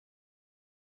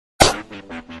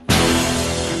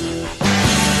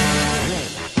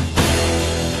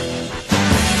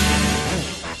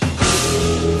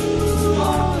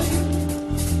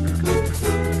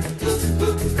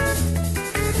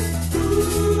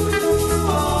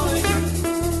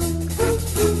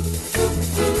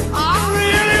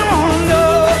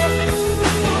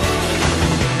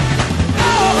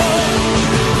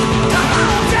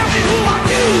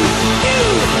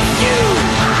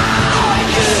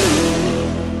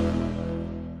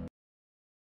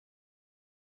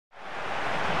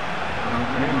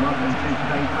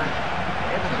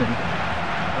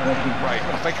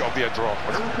draw.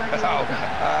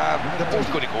 They're both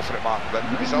going to go for it, Mark, but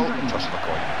result, toss of a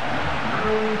coin.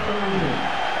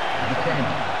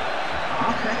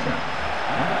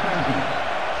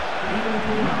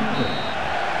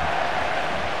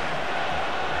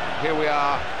 Here we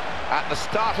are at the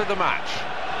start of the match.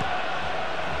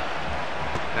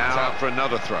 Now out for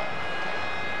another throw.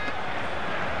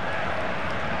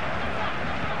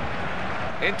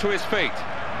 Into his feet.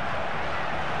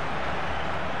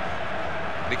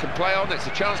 He can play on, it's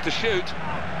a chance to shoot.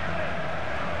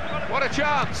 What a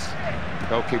chance!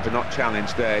 Goalkeeper not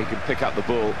challenged there, he can pick up the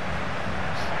ball.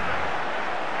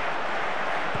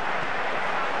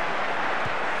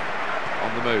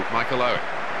 On the move, Michael Owen.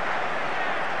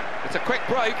 It's a quick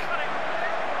break.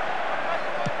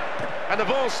 And the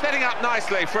ball's setting up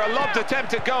nicely for a lobbed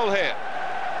attempt at goal here.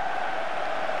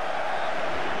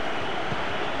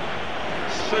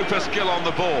 Super skill on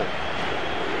the ball.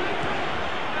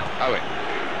 Owen.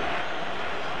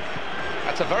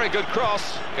 That's a very good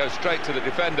cross. Goes straight to the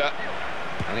defender.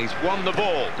 And he's won the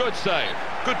ball. Good save.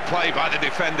 Good play by the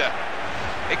defender.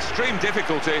 Extreme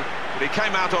difficulty, but he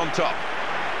came out on top.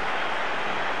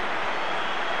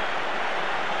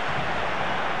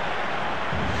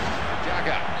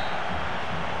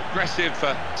 Aggressive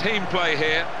team play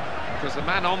here, because the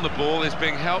man on the ball is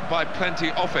being helped by plenty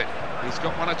off it. He's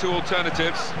got one or two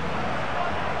alternatives.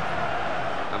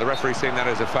 And the referee's seeing that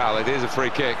as a foul. It is a free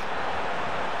kick.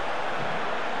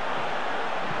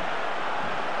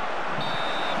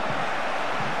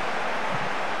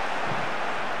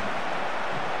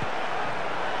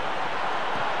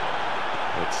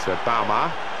 It's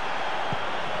Bauma.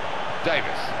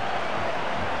 Davis.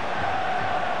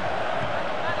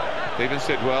 Steven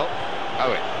Sidwell,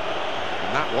 Owen,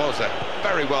 and that was a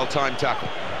very well-timed tackle.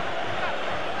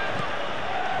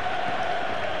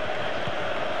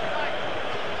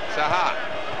 Saha,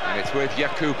 and it's with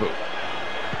Yakubu.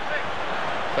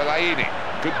 Fellaini,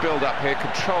 good build-up here,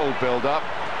 controlled build-up.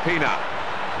 Pina,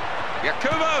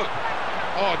 Yakubu,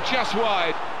 oh, just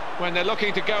wide when they're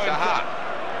looking to go in front.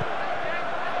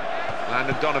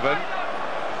 Landon Donovan.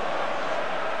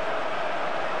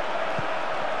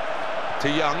 To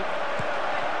Young.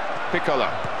 Piccolo,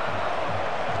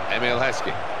 Emil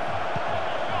Heskey,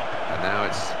 and now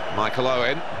it's Michael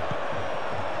Owen,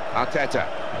 Arteta,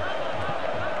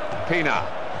 Pina.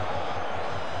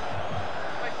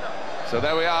 So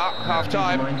there we are,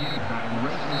 half-time.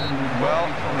 Well,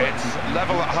 it's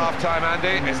level at half-time,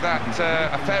 Andy. Is that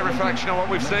a fair reflection on what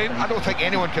we've seen? I don't think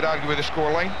anyone could argue with the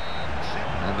scoreline.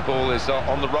 And the ball is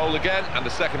on the roll again, and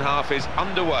the second half is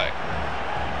underway.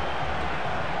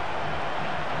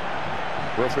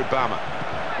 Wilfried Bama.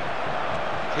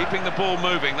 Keeping the ball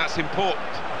moving, that's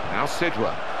important. Now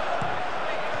Sidwell.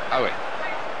 Owen.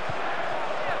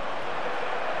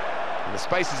 And the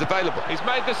space is available. He's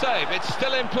made the save, it's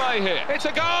still in play here. It's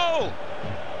a goal!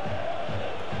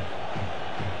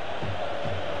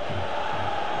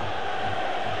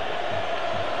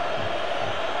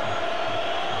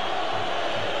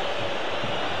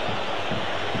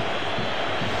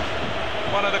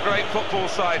 One of the great football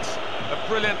sides. A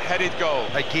brilliant headed goal.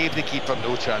 I gave the keeper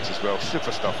no chance as well.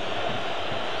 Super stuff.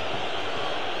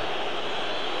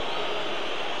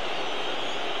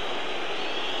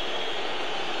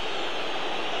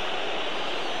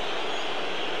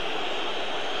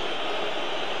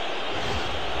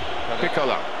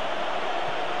 Piccolo.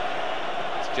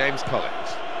 It's James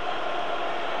Collins.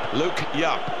 Luke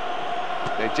Young.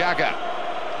 De Jager.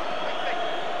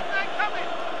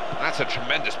 That's a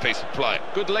tremendous piece of play.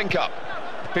 Good link up.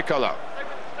 Piccolo.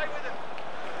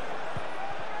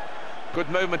 Good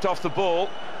movement off the ball.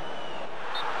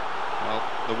 Well,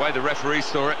 the way the referee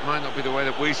saw it might not be the way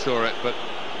that we saw it, but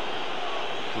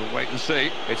we'll wait and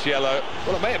see. It's yellow.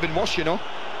 Well, it might have been worse, you know.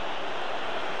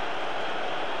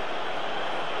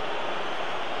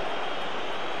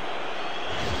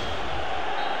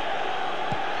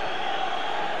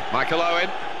 Michael Owen,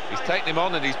 he's taken him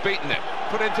on and he's beaten it.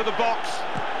 Put into the box.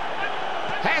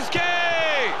 Heskey!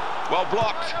 Well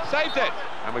blocked, saved it.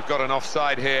 And we've got an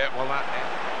offside here. Well, that...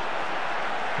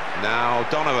 Now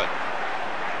Donovan.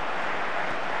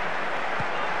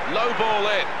 Low ball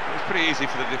in. It was pretty easy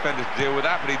for the defender to deal with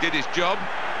that, but he did his job.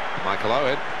 Michael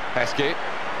Owen, Heskey.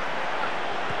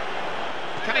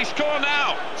 Can he score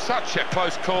now? Such a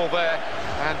close call there.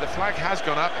 And the flag has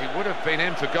gone up. He would have been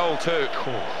in for goal too.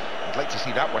 Cool. I'd like to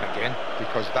see that one again,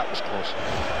 because that was close.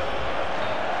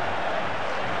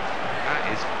 That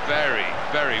is very,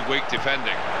 very weak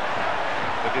defending.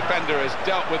 The defender has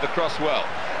dealt with the cross well.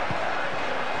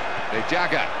 De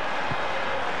Jager.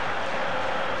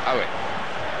 Owen.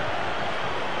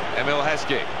 Emil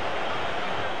Heskey.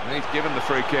 And he's given the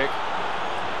free kick.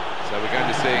 So we're going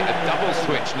to see a double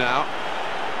switch now.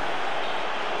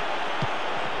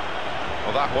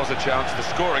 Well, that was a chance to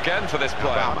score again for this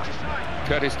player.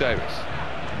 Curtis Davis.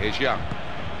 Here's Young.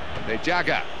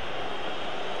 Nejaga.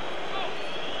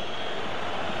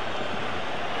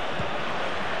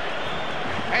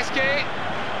 Eski.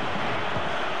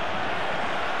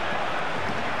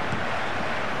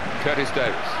 Curtis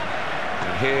Davis.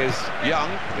 And here's Young.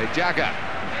 Nejaga.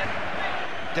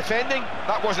 Defending,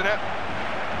 that wasn't it.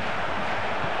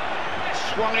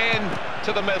 Swung in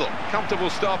to the middle. Comfortable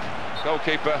stop.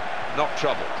 Goalkeeper not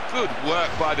troubled. Good work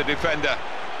by the defender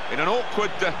in an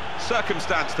awkward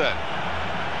circumstance there.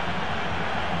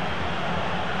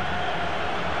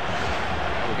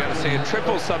 We're going to see a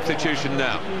triple substitution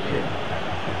now.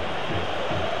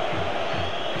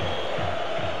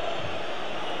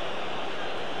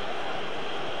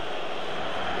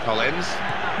 Collins.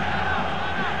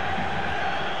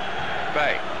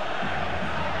 Bay.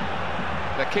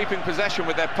 They're keeping possession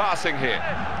with their passing here.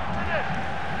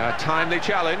 A timely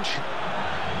challenge.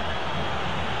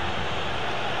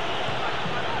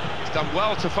 He's done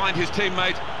well to find his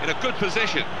teammate in a good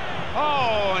position.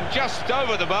 Oh, and just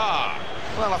over the bar.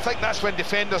 Well, I think that's when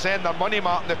defenders earn their money,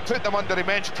 Martin. They've put them under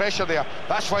immense pressure there.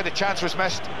 That's why the chance was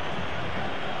missed.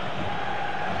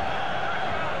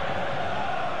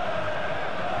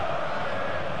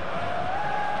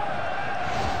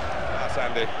 That's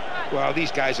Andy. Well,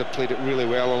 these guys have played it really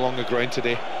well along the ground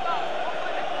today.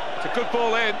 It's a good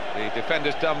ball in. The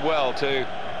defender's done well to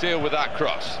deal with that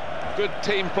cross. Good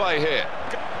team play here.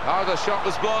 Oh, the shot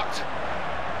was blocked.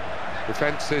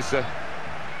 Defence is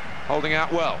holding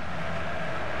out well.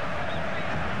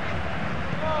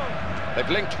 They've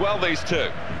linked well, these two.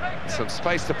 Some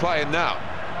space to play in now.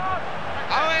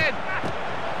 Owen!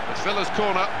 It's Villa's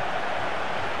corner.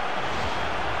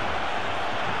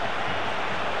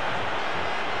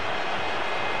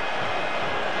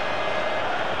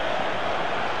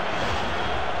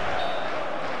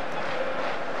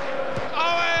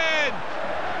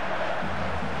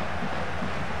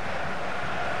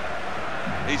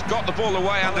 He's got the ball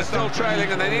away and they're still trailing,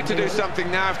 and they need to do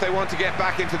something now if they want to get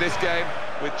back into this game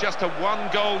with just a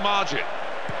one-goal margin.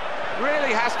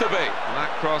 Really has to be. And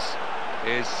that cross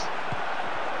is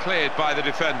cleared by the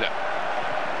defender.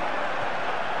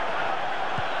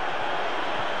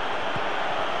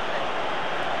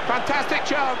 Fantastic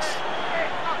chance.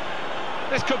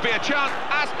 This could be a chance.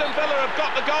 Aston Villa have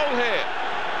got the goal here.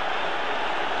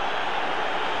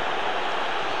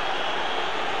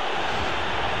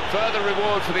 Further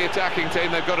reward for the attacking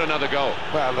team, they've got another goal.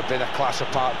 Well, they've been a class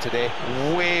apart today,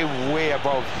 way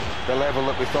above the level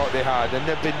that we thought they had, and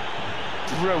they've been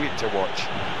brilliant to watch.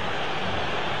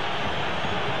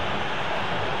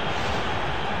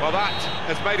 Well, that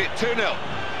has made it 2-0.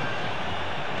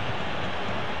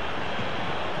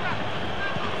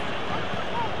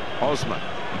 Osman.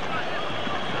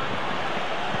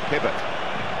 Hibbert.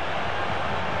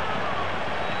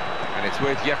 And it's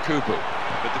with Yakubu.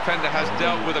 The defender has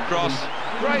dealt with a cross.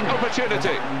 Great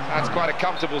opportunity. That's quite a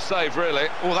comfortable save, really.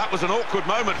 Oh, that was an awkward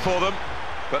moment for them,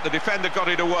 but the defender got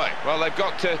it away. Well, they've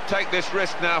got to take this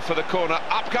risk now for the corner.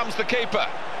 Up comes the keeper.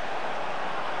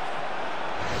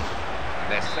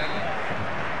 And they're sending.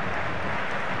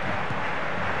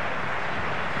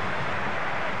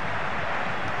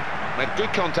 Made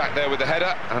good contact there with the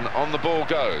header, and on the ball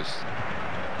goes.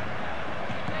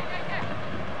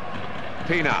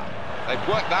 Pina. They've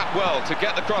worked that well to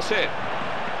get the cross in.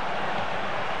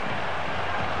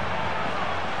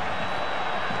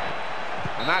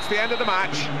 And that's the end of the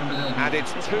match, and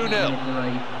it's 2-0.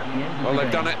 Well,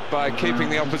 they've done it by keeping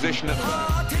the opposition at...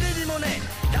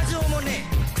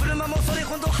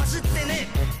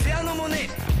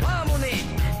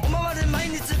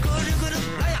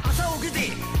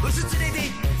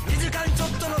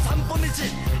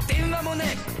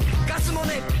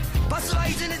バスは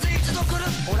一日一度来る。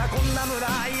ほらこんな村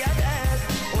嫌で、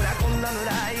ほらこんな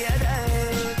村嫌